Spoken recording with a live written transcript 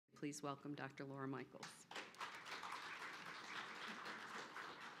please welcome Dr. Laura Michaelis.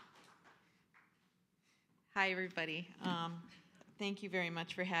 Hi, everybody. Thank you very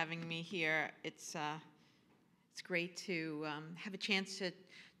much for having me here. It's great to have a chance to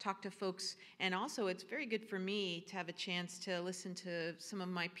talk to folks, and also it's very good for me to have a chance to listen to some of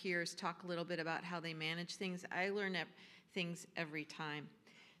my peers talk a little bit about how they manage things. I learn things every time.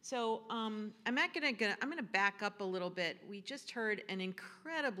 So I'm going to back up a little bit. We just heard an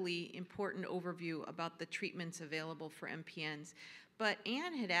incredibly important overview about the treatments available for MPNs. But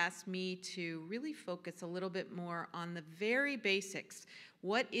Anne had asked me to really focus a little bit more on the very basics.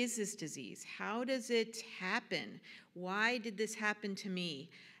 What is this disease? How does it happen? Why did this happen to me?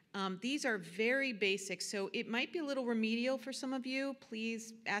 These are very basic, so it might be a little remedial for some of you.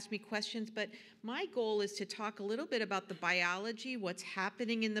 Please ask me questions, but my goal is to talk a little bit about the biology, what's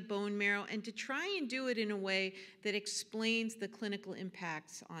happening in the bone marrow, and to try and do it in a way that explains the clinical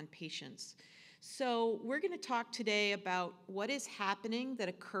impacts on patients. So we're going to talk today about what is happening that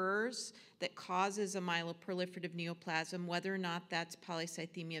occurs that causes a myeloproliferative neoplasm, whether or not that's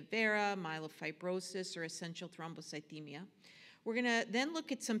polycythemia vera, myelofibrosis, or essential thrombocythemia. We're going to then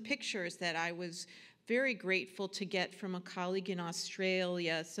look at some pictures that I was very grateful to get from a colleague in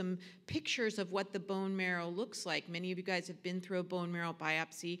Australia, some pictures of what the bone marrow looks like. Many of you guys have been through a bone marrow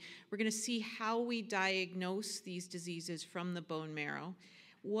biopsy. We're going to see how we diagnose these diseases from the bone marrow.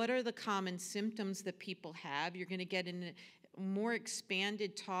 What are the common symptoms that people have? You're going to get in a more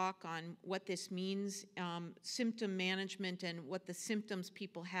expanded talk on what this means, symptom management, and what the symptoms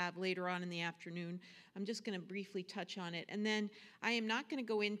people have later on in the afternoon. I'm just going to briefly touch on it. And then I am not going to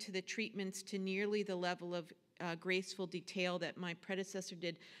go into the treatments to nearly the level of graceful detail that my predecessor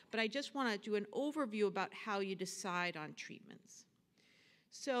did, but I just want to do an overview about how you decide on treatments.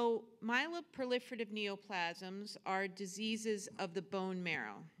 So myeloproliferative neoplasms are diseases of the bone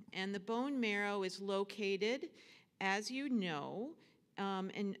marrow, and the bone marrow is located, as you know,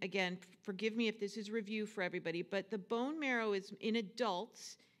 and again, forgive me if this is review for everybody, but the bone marrow is in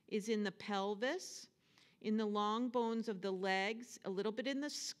adults is in the pelvis, in the long bones of the legs, a little bit in the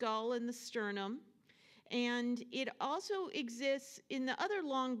skull and the sternum, and it also exists in the other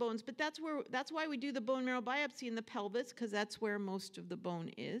long bones, but that's why we do the bone marrow biopsy in the pelvis, because that's where most of the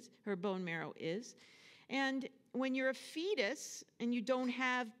bone marrow is. And when you're a fetus and you don't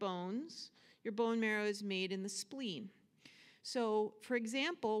have bones, your bone marrow is made in the spleen. So, for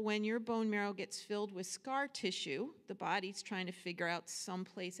example, when your bone marrow gets filled with scar tissue, the body's trying to figure out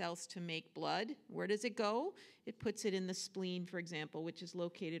someplace else to make blood. Where does it go? It puts it in the spleen, for example, which is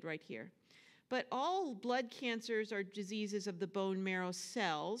located right here. But all blood cancers are diseases of the bone marrow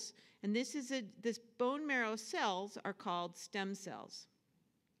cells, and this bone marrow cells are called stem cells.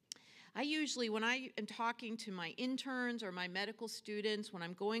 I usually, when I am talking to my interns or my medical students, when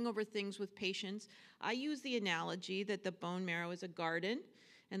I'm going over things with patients, I use the analogy that the bone marrow is a garden,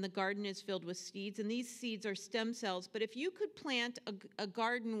 and the garden is filled with seeds, and these seeds are stem cells. But if you could plant a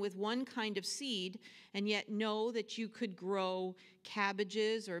garden with one kind of seed and yet know that you could grow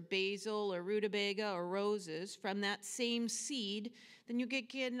cabbages or basil or rutabaga or roses from that same seed, then you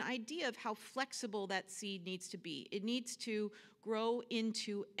get an idea of how flexible that seed needs to be. It needs to grow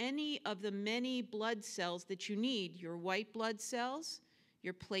into any of the many blood cells that you need, your white blood cells,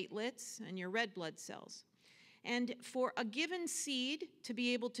 your platelets, and your red blood cells. And for a given seed to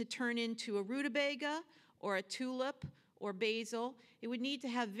be able to turn into a rutabaga or a tulip or basil, it would need to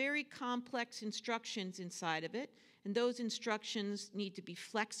have very complex instructions inside of it. And those instructions need to be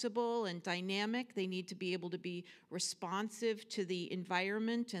flexible and dynamic. They need to be able to be responsive to the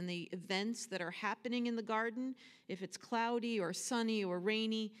environment and the events that are happening in the garden. If it's cloudy or sunny or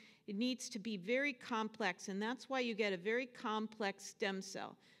rainy, it needs to be very complex. And that's why you get a very complex stem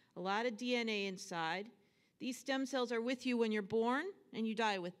cell. A lot of DNA inside. These stem cells are with you when you're born, and you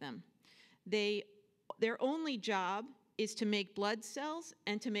die with them. Their only job is to make blood cells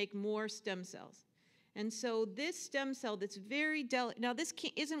and to make more stem cells. And so this stem cell that's very delicate, now this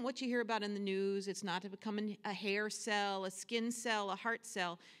isn't what you hear about in the news. It's not to become a hair cell, a skin cell, a heart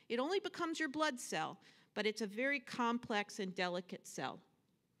cell. It only becomes your blood cell, but it's a very complex and delicate cell.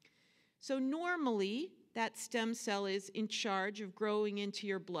 So normally, that stem cell is in charge of growing into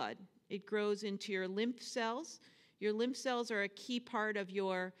your blood. It grows into your lymph cells. Your lymph cells are a key part of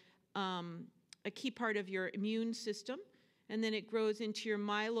your immune system, and then it grows into your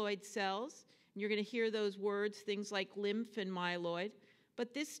myeloid cells. And you're going to hear those words, things like lymph and myeloid.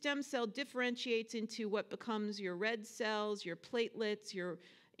 But this stem cell differentiates into what becomes your red cells, your platelets, your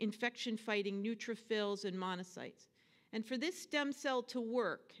infection-fighting neutrophils, and monocytes. And for this stem cell to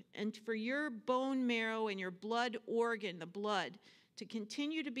work, and for your bone marrow and your blood organ, the blood, to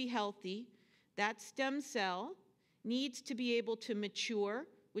continue to be healthy, that stem cell needs to be able to mature,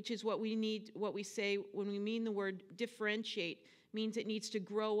 which is what we say when we mean the word differentiate, means it needs to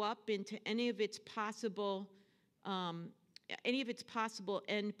grow up into any of its possible endpoints.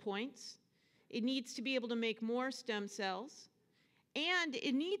 It needs to be able to make more stem cells, and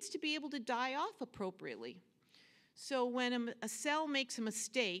it needs to be able to die off appropriately. So when a cell makes a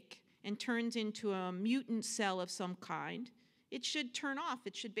mistake and turns into a mutant cell of some kind, it should turn off.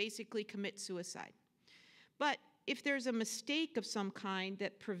 It should basically commit suicide. But if there's a mistake of some kind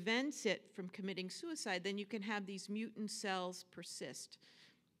that prevents it from committing suicide, then you can have these mutant cells persist.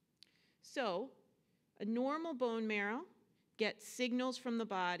 So a normal bone marrow gets signals from the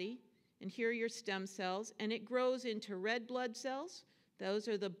body, and here are your stem cells, and it grows into red blood cells.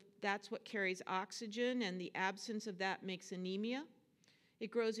 That's what carries oxygen, and the absence of that makes anemia. It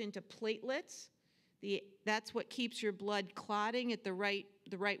grows into platelets. That's what keeps your blood clotting at the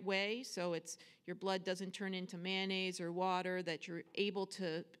right way, so your blood doesn't turn into mayonnaise or water, that you're able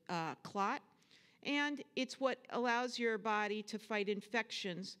to clot. And it's what allows your body to fight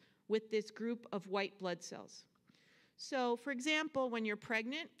infections with this group of white blood cells. So, for example, when you're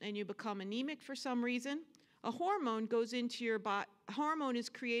pregnant and you become anemic for some reason, a hormone goes into your body. Hormone is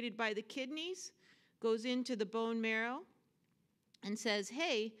created by the kidneys, goes into the bone marrow, and says,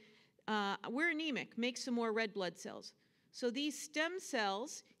 hey, we're anemic, make some more red blood cells. So these stem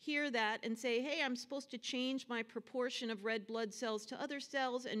cells hear that and say, hey, I'm supposed to change my proportion of red blood cells to other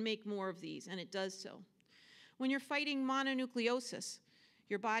cells and make more of these, and it does so. When you're fighting mononucleosis,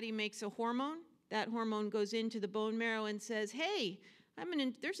 your body makes a hormone. That hormone goes into the bone marrow and says, hey,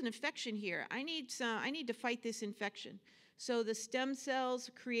 there's an infection here. I need to fight this infection. So the stem cells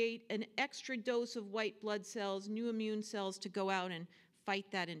create an extra dose of white blood cells, new immune cells, to go out and fight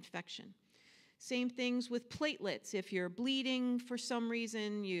that infection. Same things with platelets. If you're bleeding for some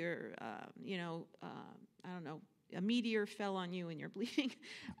reason, I don't know, a meteor fell on you and you're bleeding,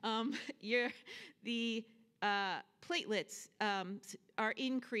 the platelets are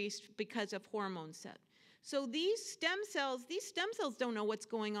increased because of hormone set. So these stem cells don't know what's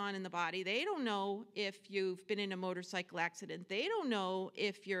going on in the body. They don't know if you've been in a motorcycle accident. They don't know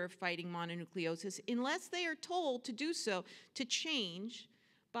if you're fighting mononucleosis unless they are told to do so, to change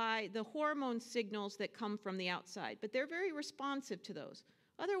by the hormone signals that come from the outside. But they're very responsive to those.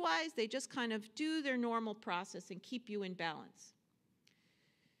 Otherwise, they just kind of do their normal process and keep you in balance.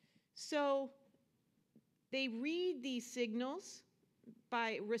 So they read these signals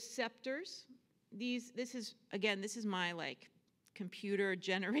by receptors. This is my computer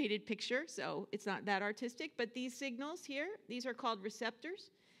generated picture, so it's not that artistic, but these signals here, these are called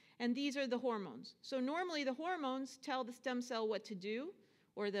receptors, and these are the hormones. So normally the hormones tell the stem cell what to do,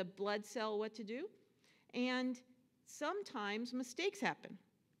 or the blood cell what to do, and sometimes mistakes happen.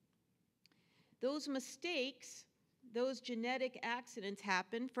 Those mistakes, those genetic accidents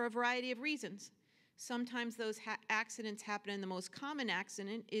happen for a variety of reasons. Sometimes those accidents happen, and the most common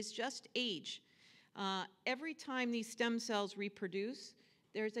accident is just age. Every time these stem cells reproduce,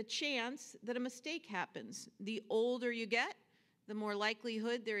 there's a chance that a mistake happens. The older you get, the more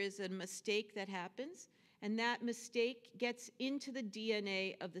likelihood there is a mistake that happens, and that mistake gets into the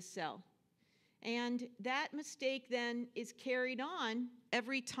DNA of the cell. And that mistake then is carried on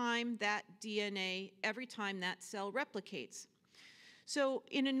every time that cell replicates. So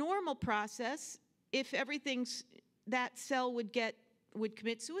in a normal process, if that cell would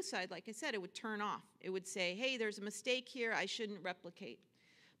commit suicide, like I said, it would turn off. It would say, hey, there's a mistake here, I shouldn't replicate.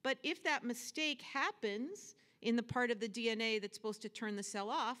 But if that mistake happens in the part of the DNA that's supposed to turn the cell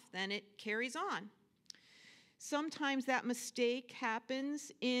off, then it carries on. Sometimes that mistake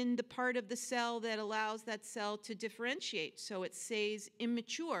happens in the part of the cell that allows that cell to differentiate, so it stays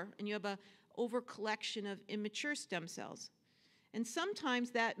immature, and you have an overcollection of immature stem cells. And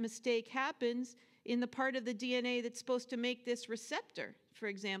sometimes that mistake happens in the part of the DNA that's supposed to make this receptor, for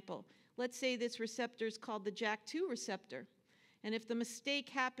example. Let's say this receptor is called the JAK2 receptor. And if the mistake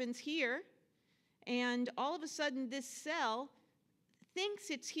happens here, and all of a sudden this cell thinks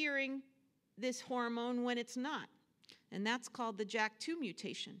it's hearing this hormone when it's not. And that's called the JAK2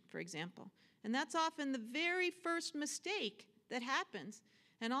 mutation, for example. And that's often the very first mistake that happens.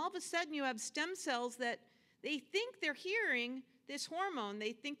 And all of a sudden you have stem cells that they think they're hearing this hormone.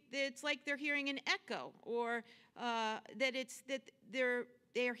 They think that it's like they're hearing an echo, or that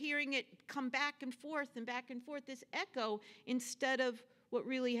they're hearing it come back and forth, this echo, instead of what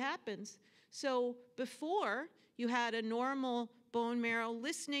really happens. So before, you had a normal bone marrow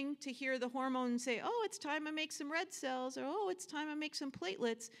listening to hear the hormone say, oh, it's time I make some red cells, or oh, it's time I make some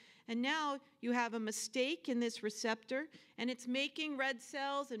platelets. And now you have a mistake in this receptor, and it's making red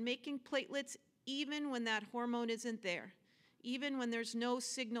cells and making platelets even when that hormone isn't there, even when there's no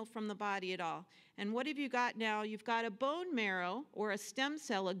signal from the body at all. And what have you got now? You've got a bone marrow or a stem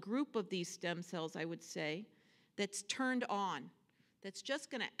cell, a group of these stem cells, I would say, that's turned on, that's just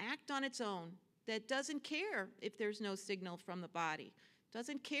going to act on its own, that doesn't care if there's no signal from the body,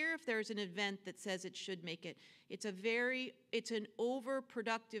 doesn't care if there's an event that says it should make it. It's an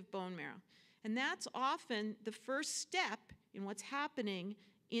overproductive bone marrow. And that's often the first step in what's happening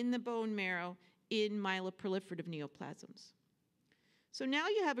in the bone marrow in myeloproliferative neoplasms. So now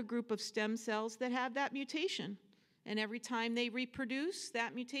you have a group of stem cells that have that mutation. And every time they reproduce,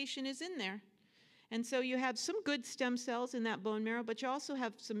 that mutation is in there. And so you have some good stem cells in that bone marrow, but you also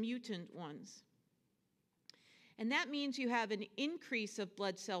have some mutant ones. And that means you have an increase of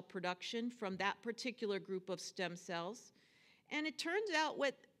blood cell production from that particular group of stem cells. And it turns out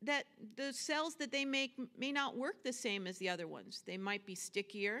that the cells that they make may not work the same as the other ones. They might be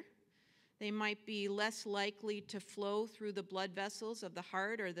stickier. They might be less likely to flow through the blood vessels of the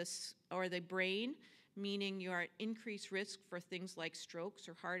heart or the brain, meaning you are at increased risk for things like strokes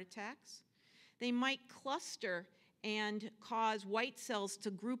or heart attacks. They might cluster and cause white cells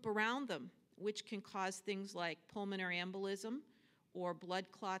to group around them, which can cause things like pulmonary embolism or blood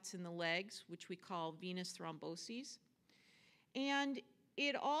clots in the legs, which we call venous thromboses. And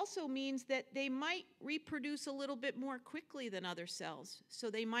it also means that they might reproduce a little bit more quickly than other cells. So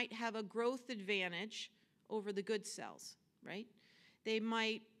they might have a growth advantage over the good cells, right?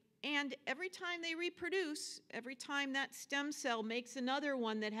 And every time they reproduce, every time that stem cell makes another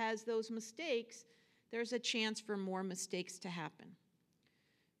one that has those mistakes, there's a chance for more mistakes to happen.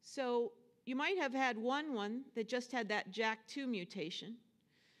 So you might have had one that just had that JAK2 mutation,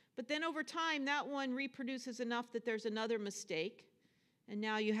 but then over time, that one reproduces enough that there's another mistake, and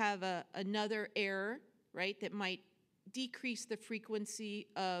now you have another error, right, that might decrease the frequency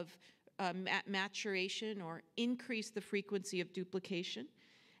of maturation or increase the frequency of duplication.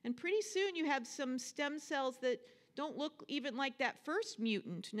 And pretty soon you have some stem cells that don't look even like that first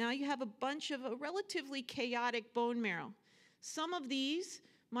mutant. Now you have a bunch of a relatively chaotic bone marrow. Some of these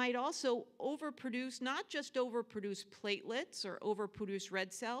might also overproduce, not just overproduce platelets or overproduce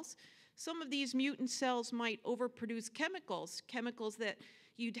red cells. Some of these mutant cells might overproduce chemicals that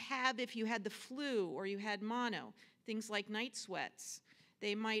you'd have if you had the flu or you had mono, things like night sweats.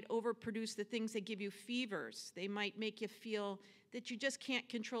 They might overproduce the things that give you fevers. They might make you feel that you just can't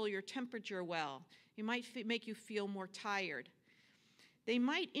control your temperature well. It might make you feel more tired. They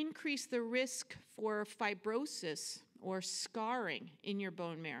might increase the risk for fibrosis or scarring in your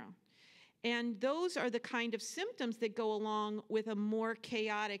bone marrow. And those are the kind of symptoms that go along with a more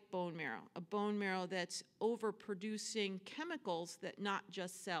chaotic bone marrow, a bone marrow that's overproducing chemicals that not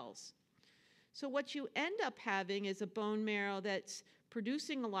just cells. So what you end up having is a bone marrow that's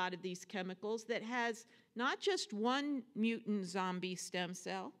producing a lot of these chemicals that has not just one mutant zombie stem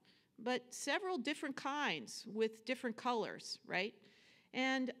cell, but several different kinds with different colors, right?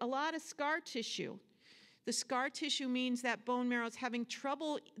 And a lot of scar tissue. The scar tissue means that bone marrow is having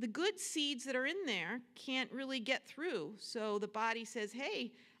trouble. The good seeds that are in there can't really get through. So the body says,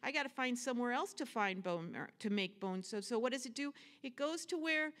 hey, I got to find somewhere else to find bone marrow, to make bones. So what does it do? It goes to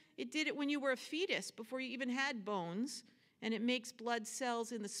where it did it when you were a fetus, before you even had bones, and it makes blood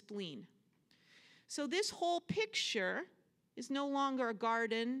cells in the spleen. So this whole picture is no longer a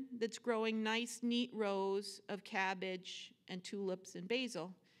garden that's growing nice, neat rows of cabbage and tulips and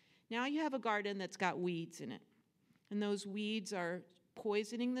basil. Now you have a garden that's got weeds in it. And those weeds are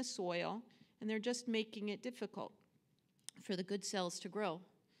poisoning the soil, and they're just making it difficult for the good cells to grow.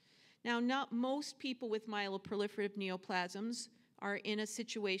 Now, not most people with myeloproliferative neoplasms are in a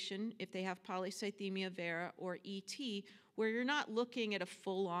situation, if they have polycythemia vera or ET, where you're not looking at a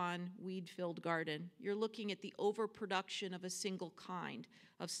full-on weed-filled garden. You're looking at the overproduction of a single kind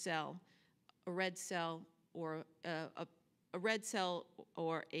of cell, a red cell or a red cell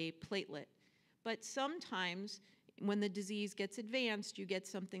or a platelet. But sometimes when the disease gets advanced, you get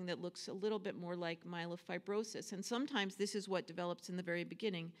something that looks a little bit more like myelofibrosis. And sometimes this is what develops in the very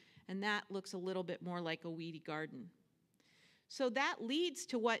beginning, and that looks a little bit more like a weedy garden. So that leads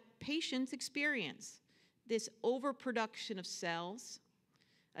to what patients experience, this overproduction of cells,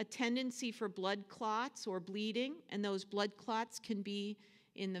 a tendency for blood clots or bleeding, and those blood clots can be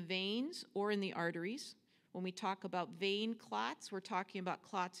in the veins or in the arteries. When we talk about vein clots, we're talking about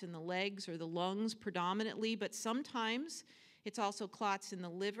clots in the legs or the lungs predominantly, but sometimes it's also clots in the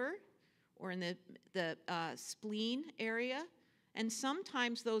liver or in the spleen area. And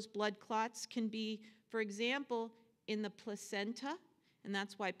sometimes those blood clots can be, for example, in the placenta, and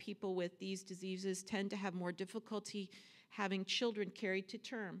that's why people with these diseases tend to have more difficulty having children carried to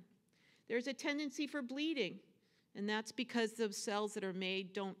term. There's a tendency for bleeding, and that's because the cells that are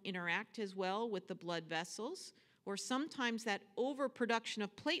made don't interact as well with the blood vessels, or sometimes that overproduction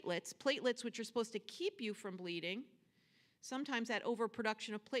of platelets which are supposed to keep you from bleeding, sometimes that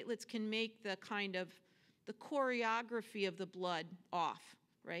overproduction of platelets can make the choreography of the blood off,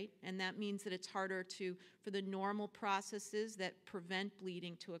 right? And that means that it's harder for the normal processes that prevent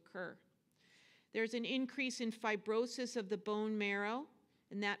bleeding to occur. There's an increase in fibrosis of the bone marrow,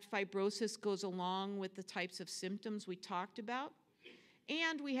 and that fibrosis goes along with the types of symptoms we talked about.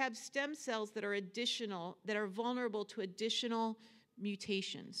 And we have stem cells that are vulnerable to additional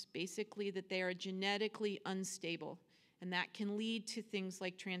mutations, basically that they are genetically unstable. And that can lead to things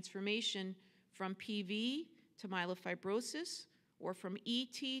like transformation from PV to myelofibrosis, or from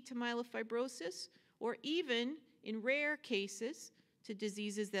ET to myelofibrosis, or even, in rare cases, to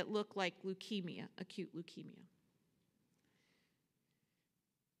diseases that look like leukemia, acute leukemia.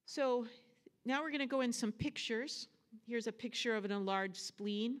 So now we're going to go in some pictures. Here's a picture of an enlarged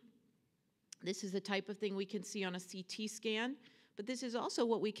spleen. This is the type of thing we can see on a CT scan, but this is also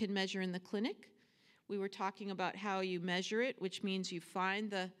what we can measure in the clinic. We were talking about how you measure it, which means you find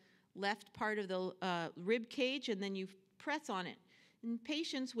the left part of the rib cage and then you press on it. And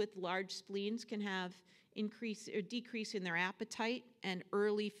patients with large spleens can have increase or decrease in their appetite and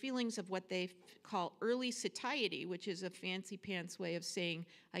early feelings of what they call early satiety, which is a fancy pants way of saying,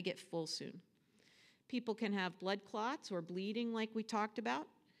 I get full soon. People can have blood clots or bleeding like we talked about,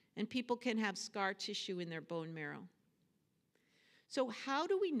 and people can have scar tissue in their bone marrow. So how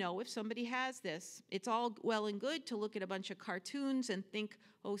do we know if somebody has this? It's all well and good to look at a bunch of cartoons and think,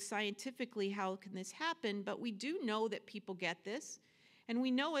 oh, scientifically, how can this happen? But we do know that people get this, and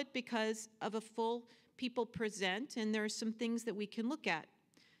we know it because of people present, and there are some things that we can look at.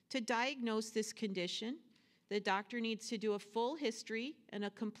 To diagnose this condition, the doctor needs to do a full history and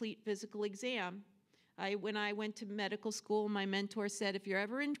a complete physical exam. When I went to medical school, my mentor said, if you're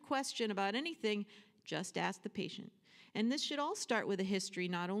ever in question about anything, just ask the patient. And this should all start with a history,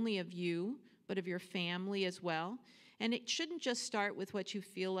 not only of you, but of your family as well. And it shouldn't just start with what you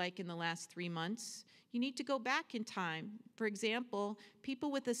feel like in the last 3 months. You need to go back in time. For example,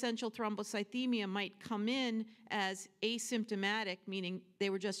 people with essential thrombocythemia might come in as asymptomatic, meaning they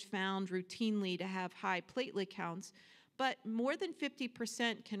were just found routinely to have high platelet counts, but more than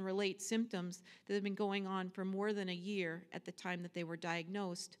 50% can relate symptoms that have been going on for more than a year at the time that they were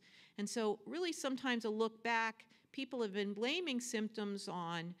diagnosed. And so really sometimes a look back, people have been blaming symptoms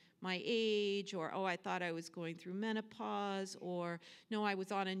on my age, or, oh, I thought I was going through menopause, or, no, I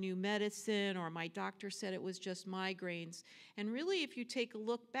was on a new medicine, or my doctor said it was just migraines. And really, if you take a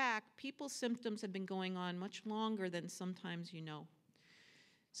look back, people's symptoms have been going on much longer than sometimes you know.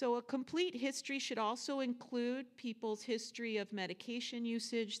 So a complete history should also include people's history of medication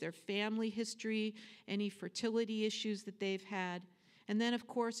usage, their family history, any fertility issues that they've had, and then, of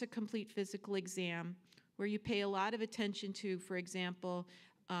course, a complete physical exam where you pay a lot of attention to, for example,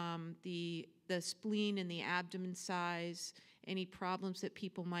 the spleen and the abdomen size, any problems that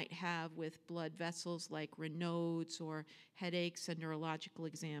people might have with blood vessels like Raynaud's or headaches, a neurological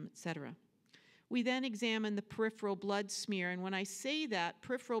exam, etc. We then examine the peripheral blood smear, and when I say that,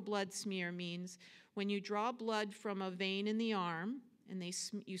 peripheral blood smear means when you draw blood from a vein in the arm and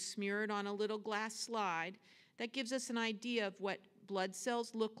you smear it on a little glass slide, that gives us an idea of what blood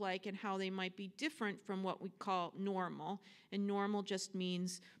cells look like and how they might be different from what we call normal. And normal just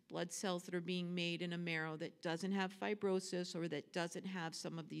means blood cells that are being made in a marrow that doesn't have fibrosis or that doesn't have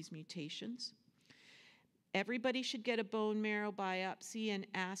some of these mutations. Everybody should get a bone marrow biopsy and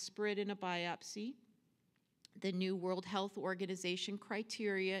aspirate in a biopsy. The new World Health Organization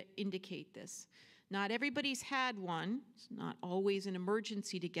criteria indicate this. Not everybody's had one. It's not always an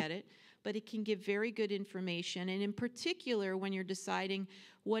emergency to get it, but it can give very good information. And in particular, when you're deciding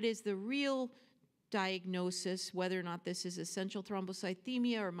what is the real diagnosis, whether or not this is essential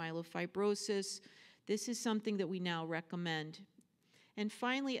thrombocythemia or myelofibrosis, this is something that we now recommend. And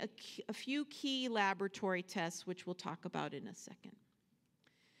finally, a few key laboratory tests, which we'll talk about in a second.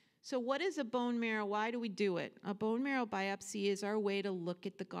 So what is a bone marrow? Why do we do it? A bone marrow biopsy is our way to look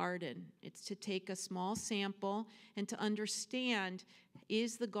at the garden. It's to take a small sample and to understand,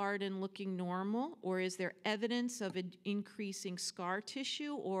 is the garden looking normal, or is there evidence of an increasing scar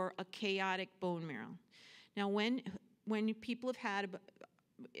tissue or a chaotic bone marrow? Now, when people have had,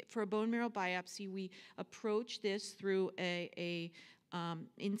 for a bone marrow biopsy, we approach this through a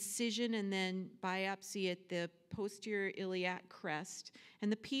incision and then biopsy at the posterior iliac crest.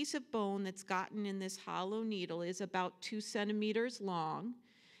 And the piece of bone that's gotten in this hollow needle is about 2 centimeters long.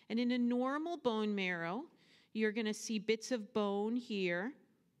 And in a normal bone marrow, you're going to see bits of bone here.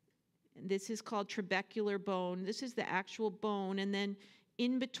 This is called trabecular bone. This is the actual bone. And then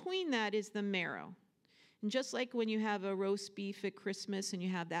in between that is the marrow. And just like when you have a roast beef at Christmas and you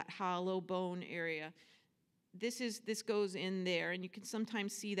have that hollow bone area, this goes in there, and you can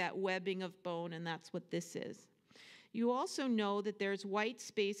sometimes see that webbing of bone, and that's what this is. You also know that there's white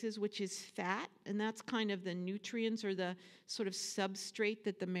spaces, which is fat, and that's kind of the nutrients or the sort of substrate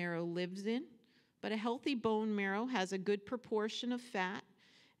that the marrow lives in. But a healthy bone marrow has a good proportion of fat,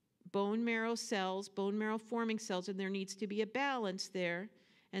 bone marrow cells, bone marrow forming cells, and there needs to be a balance there,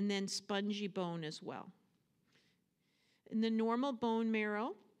 and then spongy bone as well. In the normal bone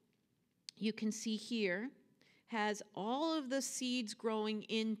marrow, you can see here, has all of the seeds growing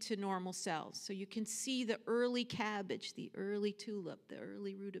into normal cells. So you can see the early cabbage, the early tulip, the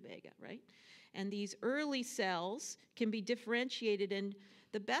early rutabaga, right? And these early cells can be differentiated, and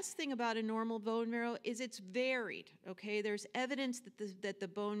the best thing about a normal bone marrow is it's varied, okay? There's evidence that the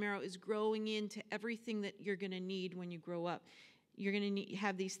bone marrow is growing into everything that you're gonna need when you grow up. You're gonna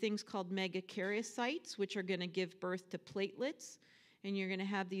have these things called megakaryocytes, which are gonna give birth to platelets, and you're gonna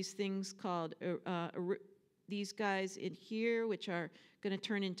have these things called these guys in here, which are going to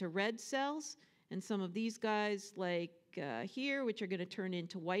turn into red cells, and some of these guys like here, which are going to turn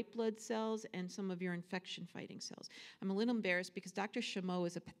into white blood cells, and some of your infection-fighting cells. I'm a little embarrassed because Dr. Chameau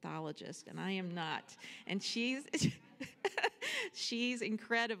is a pathologist, and I am not. And she's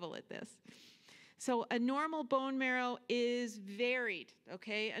incredible at this. So a normal bone marrow is varied,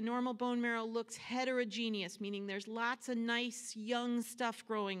 okay? A normal bone marrow looks heterogeneous, meaning there's lots of nice young stuff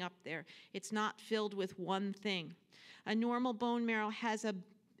growing up there. It's not filled with one thing. A normal bone marrow has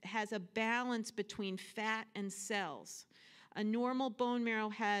a balance between fat and cells. A normal bone marrow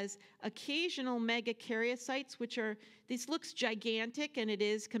has occasional megakaryocytes, which are, this looks gigantic, and it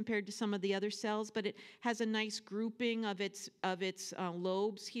is compared to some of the other cells, but it has a nice grouping of its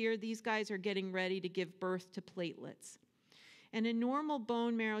lobes here. These guys are getting ready to give birth to platelets. And a normal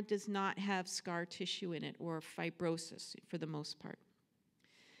bone marrow does not have scar tissue in it or fibrosis for the most part.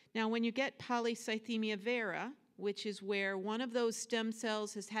 Now, when you get polycythemia vera, which is where one of those stem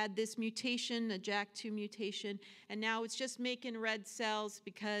cells has had this mutation, a JAK2 mutation, and now it's just making red cells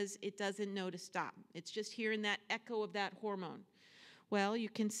because it doesn't know to stop. It's just hearing that echo of that hormone. Well, you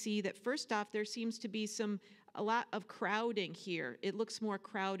can see that first off, there seems to be a lot of crowding here. It looks more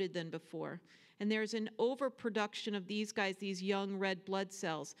crowded than before. And there's an overproduction of these guys, these young red blood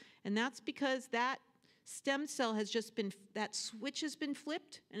cells. And that's because that stem cell has just been, that switch has been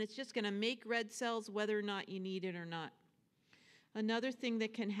flipped, and it's just going to make red cells whether or not you need it or not. Another thing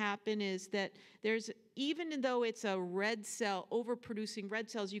that can happen is that even though it's a red cell, overproducing red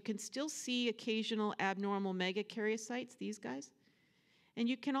cells, you can still see occasional abnormal megakaryocytes, these guys. And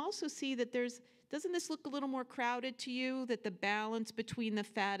you can also see that doesn't this look a little more crowded to you, that the balance between the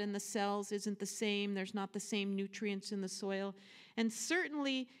fat and the cells isn't the same, there's not the same nutrients in the soil? And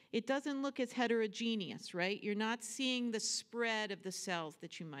certainly, it doesn't look as heterogeneous, right? You're not seeing the spread of the cells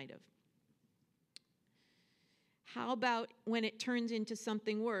that you might have. How about when it turns into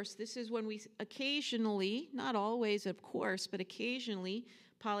something worse? This is when we occasionally, not always of course, but occasionally,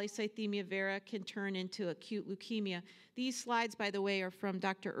 polycythemia vera can turn into acute leukemia. These slides, by the way, are from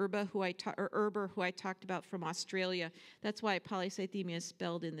Dr. Erber, who I talked about from Australia. That's why polycythemia is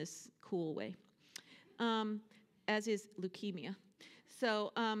spelled in this cool way, as is leukemia.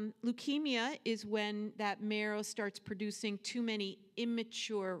 So leukemia is when that marrow starts producing too many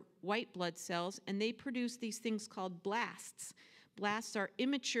immature white blood cells, and they produce these things called blasts. Blasts are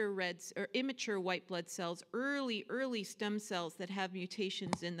immature white blood cells, early stem cells that have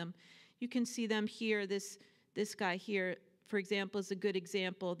mutations in them. You can see them here. This guy here, for example, is a good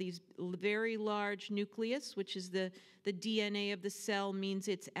example. These very large nucleus, which is the DNA of the cell, means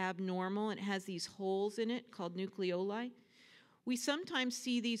it's abnormal. It has these holes in it called nucleoli. We sometimes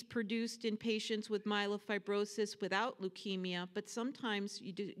see these produced in patients with myelofibrosis without leukemia, but sometimes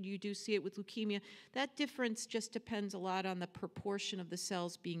you do see it with leukemia. That difference just depends a lot on the proportion of the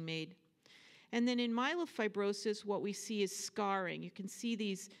cells being made. And then in myelofibrosis, what we see is scarring. You can see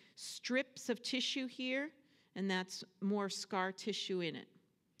these strips of tissue here, and that's more scar tissue in it.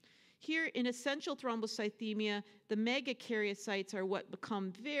 Here in essential thrombocythemia, the megakaryocytes are what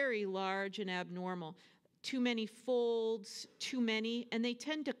become very large and abnormal. Too many folds, and they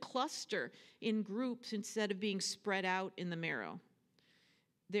tend to cluster in groups instead of being spread out in the marrow.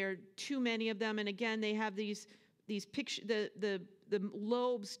 There are too many of them, and again, they have these pictures. The the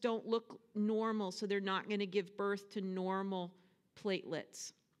lobes don't look normal, so they're not going to give birth to normal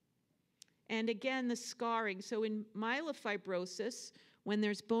platelets. And again, the scarring. So in myelofibrosis, when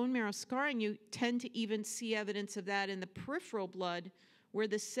there's bone marrow scarring, you tend to even see evidence of that in the peripheral blood, where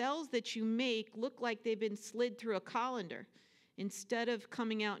the cells that you make look like they've been slid through a colander. Instead of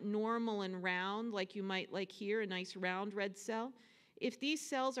coming out normal and round, like you might like here, a nice round red cell, if these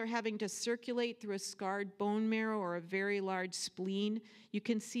cells are having to circulate through a scarred bone marrow or a very large spleen, you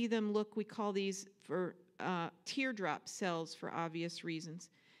can see them look, we call these for teardrop cells for obvious reasons.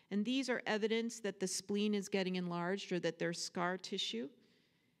 And these are evidence that the spleen is getting enlarged or that there's scar tissue.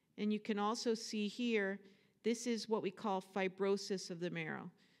 And you can also see here, this is what we call fibrosis of the marrow.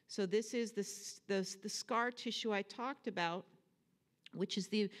 So this is the scar tissue I talked about, which is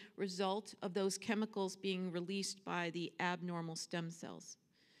the result of those chemicals being released by the abnormal stem cells.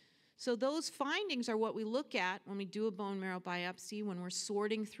 So those findings are what we look at when we do a bone marrow biopsy, when we're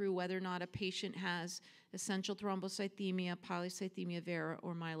sorting through whether or not a patient has essential thrombocythemia, polycythemia vera,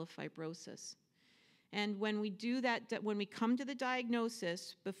 or myelofibrosis. And when we do that, when we come to the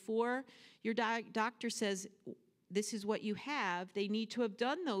diagnosis, before your doctor says, this is what you have, they need to have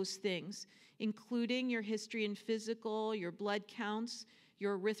done those things, including your history and physical, your blood counts,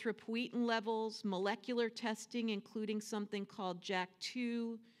 your erythropoietin levels, molecular testing, including something called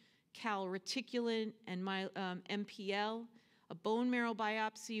JAK2, calreticulin, and MPL, a bone marrow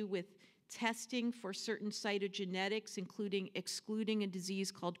biopsy with testing for certain cytogenetics, including excluding a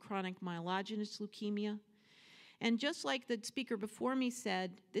disease called chronic myelogenous leukemia. And just like the speaker before me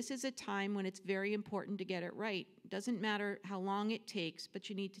said, this is a time when it's very important to get it right. It doesn't matter how long it takes, but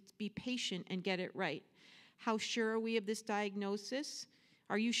you need to be patient and get it right. How sure are we of this diagnosis?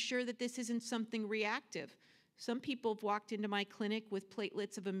 Are you sure that this isn't something reactive? Some people have walked into my clinic with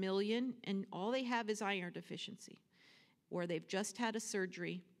platelets of 1 million, and all they have is iron deficiency, or they've just had a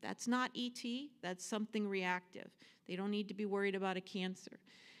surgery. That's not ET, that's something reactive. They don't need to be worried about a cancer.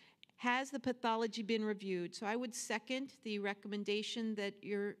 Has the pathology been reviewed? So I would second the recommendation that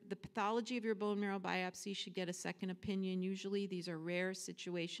the pathology of your bone marrow biopsy should get a second opinion. Usually these are rare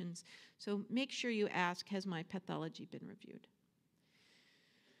situations. So make sure you ask, has my pathology been reviewed?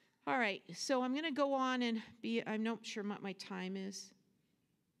 All right, so I'm gonna go on and I'm not sure what my time is.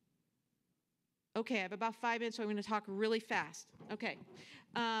 Okay, I have about 5 minutes, so I'm gonna talk really fast. Okay,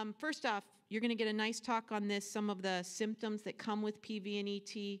 first off, you're going to get a nice talk on this, some of the symptoms that come with PV and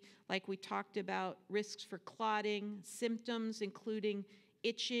ET, like we talked about, risks for clotting, symptoms including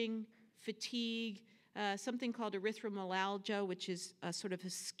itching, fatigue, something called erythromelalgia, which is a sort of a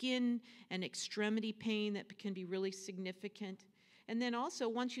skin and extremity pain that can be really significant. And then also,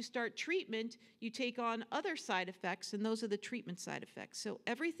 once you start treatment, you take on other side effects, and those are the treatment side effects. So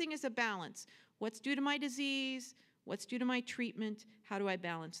everything is a balance. What's due to my disease? What's due to my treatment? How do I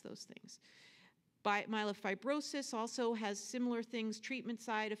balance those things? Myelofibrosis also has similar things, treatment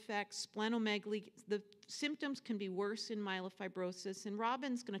side effects, splenomegaly. The symptoms can be worse in myelofibrosis, and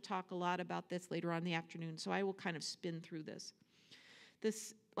Robin's going to talk a lot about this later on in the afternoon, so I will kind of spin through this.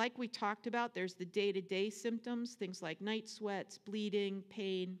 Like we talked about, there's the day-to-day symptoms, things like night sweats, bleeding,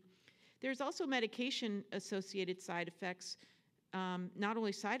 pain. There's also medication-associated side effects, not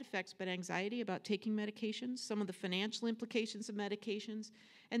only side effects, but anxiety about taking medications, some of the financial implications of medications.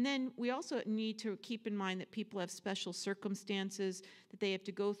 And then we also need to keep in mind that people have special circumstances that they have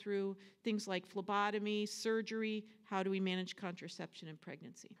to go through, things like phlebotomy, surgery, how do we manage contraception in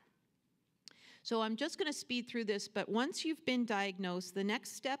pregnancy. So I'm just going to speed through this, but once you've been diagnosed, the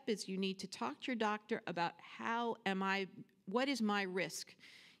next step is you need to talk to your doctor about what is my risk.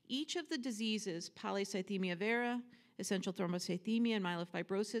 Each of the diseases, polycythemia vera, essential thrombocythemia, and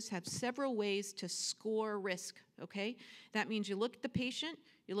myelofibrosis, have several ways to score risk, okay? That means you look at the patient,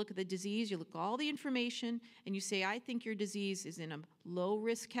 you look at the disease, you look at all the information, and you say, I think your disease is in a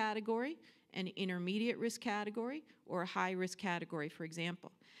low-risk category, an intermediate risk category, or a high-risk category, for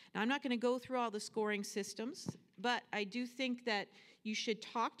example. Now, I'm not going to go through all the scoring systems, but I do think that you should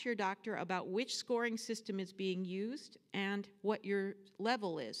talk to your doctor about which scoring system is being used and what your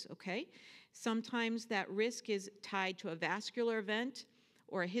level is, okay? Sometimes that risk is tied to a vascular event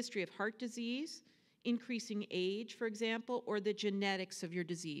or a history of heart disease, increasing age, for example, or the genetics of your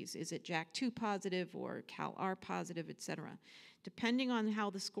disease. Is it JAK2 positive or CALR positive, et cetera? Depending on how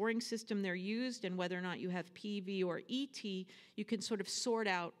the scoring system they're used and whether or not you have PV or ET, you can sort of sort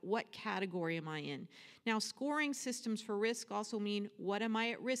out what category am I in. Now, scoring systems for risk also mean what am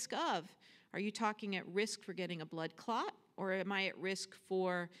I at risk of? Are you talking at risk for getting a blood clot, or am I at risk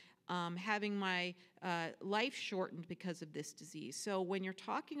for having my life shortened because of this disease. So when you're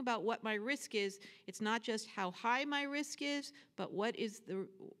talking about what my risk is, it's not just how high my risk is, but what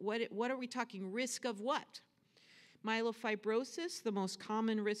are we talking risk of what? Myelofibrosis, the most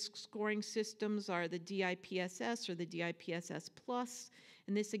common risk scoring systems are the DIPSS or the DIPSS plus.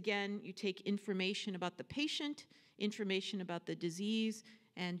 And this, again, you take information about the patient, information about the disease,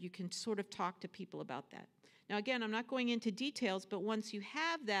 and you can sort of talk to people about that. Now, again, I'm not going into details, but once you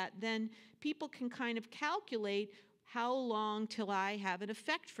have that, then people can kind of calculate how long till I have an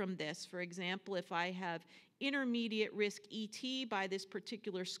effect from this. For example, if I have intermediate risk ET by this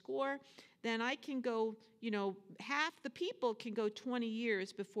particular score, then I can go, half the people can go 20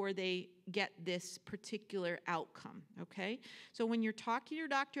 years before they get this particular outcome, okay? So when you're talking to your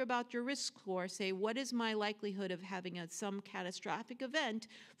doctor about your risk score, say, what is my likelihood of having some catastrophic event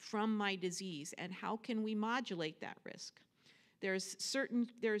from my disease, and how can we modulate that risk? There's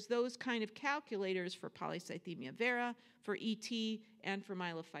those kind of calculators for polycythemia vera, for ET, and for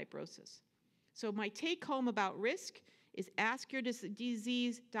myelofibrosis. So my take home about risk is ask your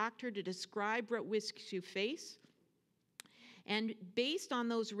disease doctor to describe what risks you face. And based on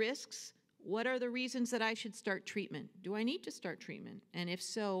those risks, what are the reasons that I should start treatment? Do I need to start treatment? And if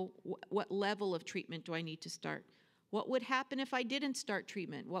so, what level of treatment do I need to start? What would happen if I didn't start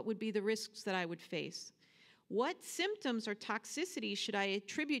treatment? What would be the risks that I would face? What symptoms or toxicities should I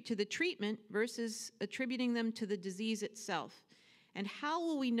attribute to the treatment versus attributing them to the disease itself? And how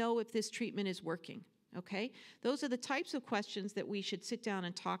will we know if this treatment is working? Okay? Those are the types of questions that we should sit down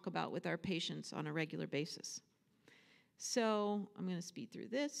and talk about with our patients on a regular basis. So I'm going to speed through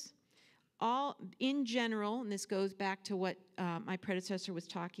this. In general, and this goes back to what my predecessor was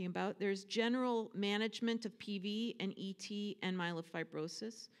talking about, there's general management of PV and ET and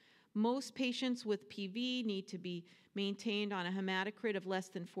myelofibrosis. Most patients with PV need to be maintained on a hematocrit of less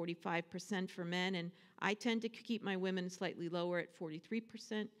than 45% for men, and I tend to keep my women slightly lower at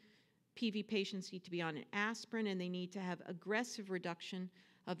 43%. PV patients need to be on an aspirin, and they need to have aggressive reduction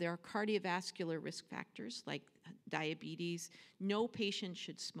of their cardiovascular risk factors like diabetes. No patient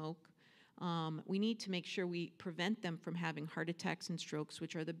should smoke. We need to make sure we prevent them from having heart attacks and strokes,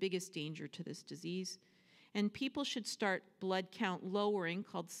 which are the biggest danger to this disease. And people should start blood count lowering,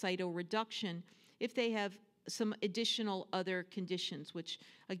 called cytoreduction, if they have some additional other conditions, which,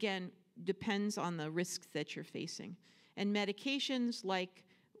 again, depends on the risks that you're facing. And medications like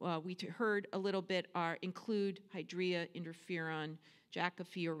we heard a little bit include Hydrea, interferon,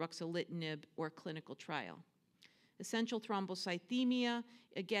 Jakafi, or ruxolitinib, or clinical trial. Essential thrombocythemia,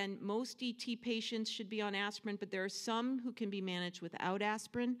 again, most ET patients should be on aspirin, but there are some who can be managed without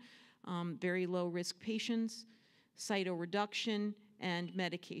aspirin, very low-risk patients, cytoreduction, and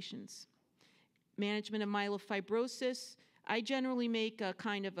medications. Management of myelofibrosis, I generally make a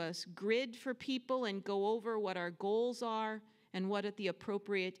kind of a grid for people and go over what our goals are and what the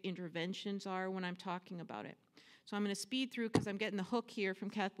appropriate interventions are when I'm talking about it. So I'm going to speed through because I'm getting the hook here from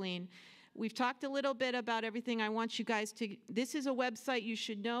Kathleen. We've talked a little bit about everything. I want you guys to, this is a website you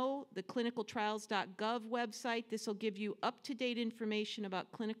should know, the clinicaltrials.gov website. This will give you up-to-date information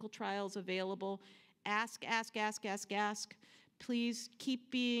about clinical trials available. Ask, ask, ask, ask, ask. Please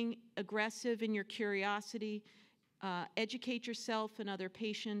keep being aggressive in your curiosity. Educate yourself and other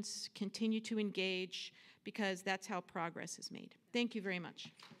patients. Continue to engage, because that's how progress is made. Thank you very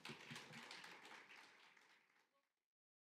much.